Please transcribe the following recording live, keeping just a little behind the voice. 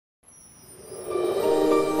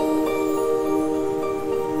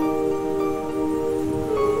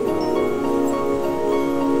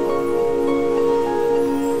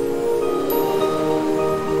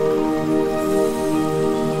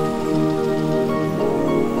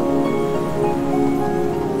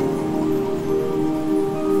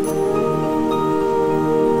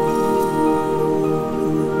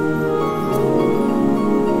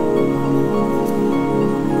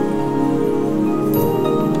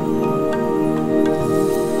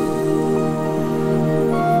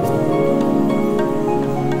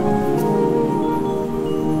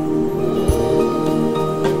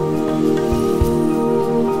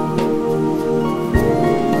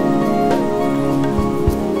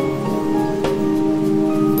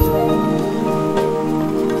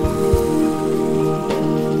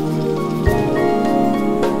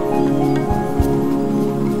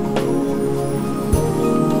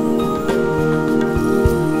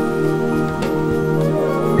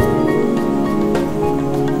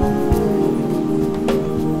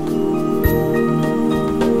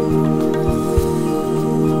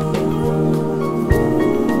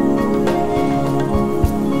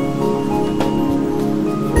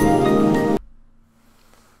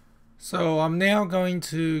So I'm now going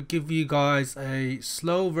to give you guys a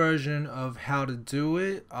slow version of how to do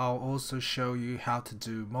it. I'll also show you how to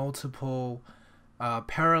do multiple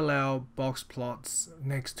parallel box plots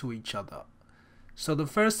next to each other. So the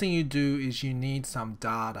first thing you do is you need some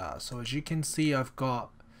data. So as you can see, I've got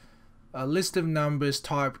a list of numbers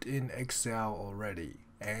typed in Excel already,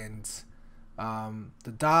 and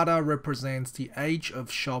the data represents the age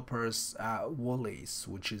of shoppers at Woolies,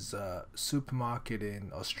 which is a supermarket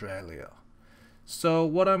in Australia. So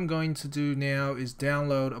what I'm going to do now is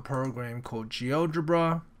download a program called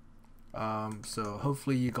GeoGebra. So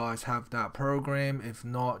hopefully you guys have that program. If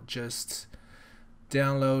not, just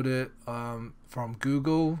download it from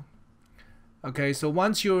Google. Okay, so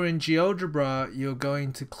once you're in GeoGebra, you're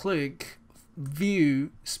going to click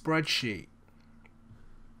View Spreadsheet.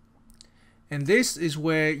 And this is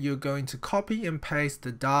where you're going to copy and paste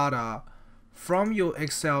the data from your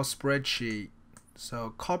Excel spreadsheet.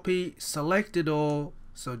 So copy, select it all.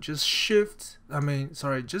 So just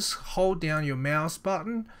just hold down your mouse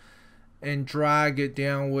button and drag it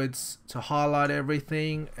downwards to highlight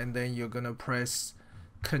everything. And then you're going to press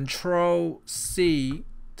Control C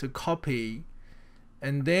to copy.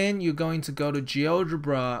 And then you're going to go to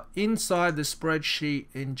GeoGebra. Inside the spreadsheet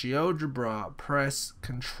in GeoGebra, press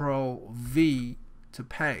Control V to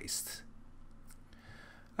paste.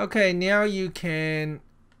 Okay, now you can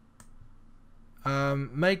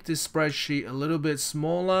make this spreadsheet a little bit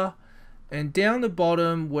smaller. And down the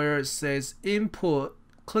bottom where it says Input,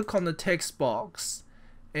 click on the text box.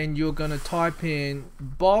 And you're going to type in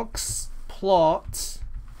boxplot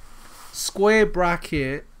square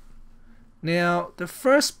bracket. Now, the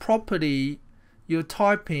first property you're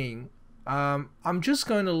typing, I'm just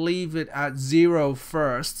going to leave it at 0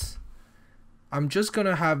 first. I'm just going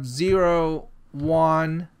to have 0,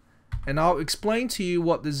 1, and I'll explain to you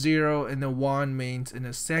what the 0 and the 1 means in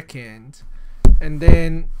a second. And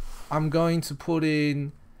then I'm going to put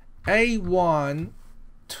in A1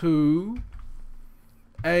 to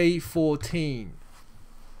A14.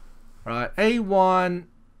 Right, A1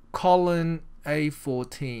 colon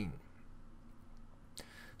A14.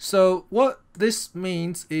 So what this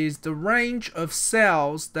means is the range of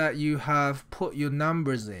cells that you have put your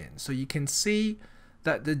numbers in. So you can see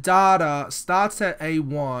that the data starts at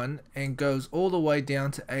A1 and goes all the way down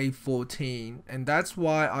to A14, and that's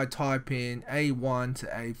why I type in A1 to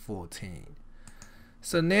A14.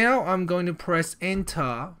 So now I'm going to press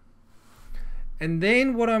enter, and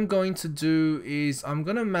then what I'm going to do is I'm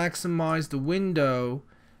going to maximize the window,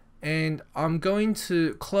 and I'm going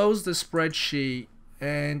to close the spreadsheet.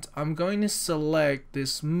 And I'm going to select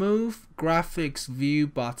this Move Graphics View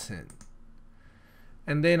button.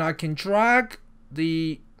 And then I can drag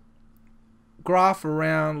the graph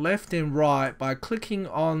around left and right by clicking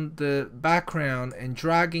on the background and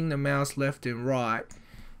dragging the mouse left and right.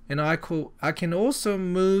 And I can also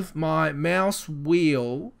move my mouse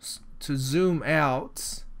wheels to zoom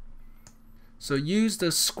out. So use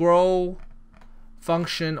the scroll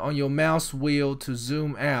function on your mouse wheel to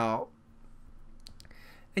zoom out.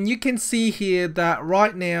 And you can see here that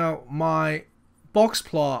right now my box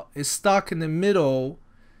plot is stuck in the middle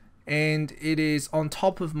and it is on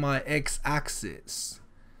top of my x-axis.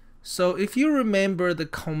 So if you remember the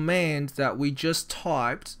command that we just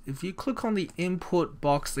typed, if you click on the input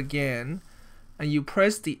box again and you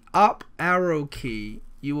press the up arrow key,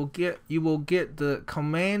 you will get the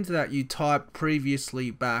command that you typed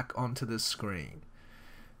previously back onto the screen.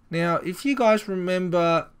 Now if you guys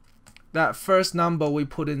remember that first number we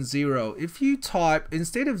put in 0, if you type,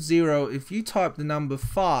 instead of 0, if you type the number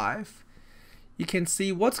 5, you can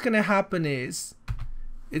see what's going to happen is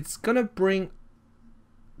it's going to bring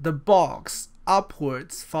the box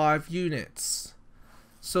upwards 5 units.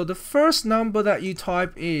 So the first number that you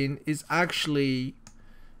type in is actually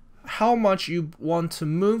how much you want to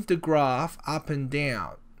move the graph up and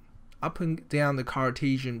down the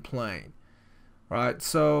Cartesian plane, right?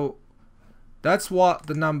 So that's what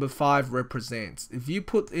the number 5 represents. If you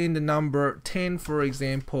put in the number 10, for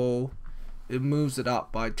example, it moves it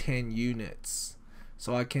up by 10 units.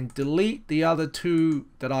 So I can delete the other 2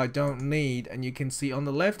 that I don't need, and you can see on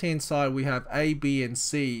the left hand side we have A, B, and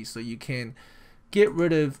C. So you can get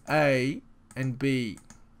rid of A and B.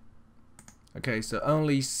 Okay, so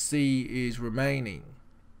only C is remaining.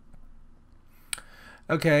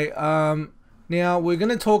 Okay, now we're going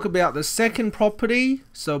to talk about the second property.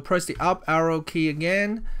 So press the up arrow key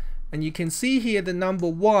again, and you can see here the number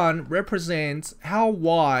 1 represents how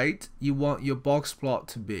wide you want your box plot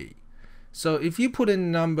to be. So if you put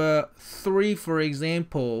in number 3, for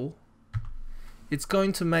example, it's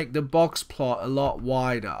going to make the box plot a lot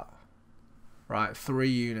wider. right? 3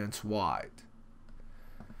 units wide.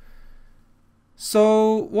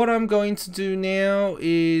 So what I'm going to do now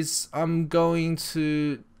is I'm going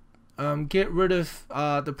to get rid of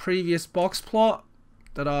the previous box plot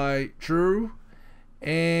that I drew,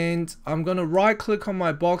 and I'm going to right click on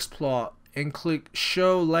my box plot and click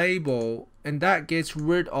show label, and that gets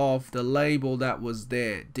rid of the label that was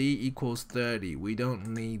there, d equals 30. We don't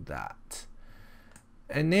need that.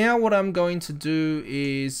 And now what I'm going to do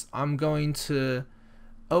is I'm going to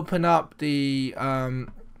open up the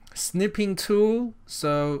snipping tool.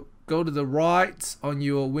 So go to the right on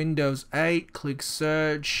your Windows 8, click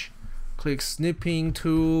search, click snipping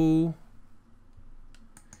tool,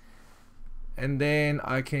 and then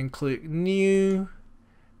I can click new,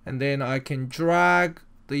 and then I can drag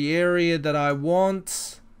the area that I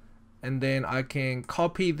want, and then I can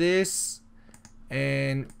copy this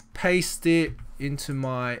and paste it into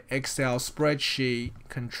my Excel spreadsheet,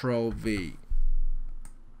 Control V.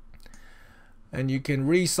 And you can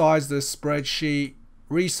resize the spreadsheet,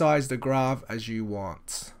 resize the graph as you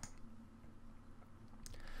want.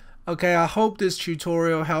 Okay, I hope this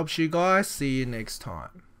tutorial helps you guys. See you next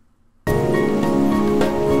time.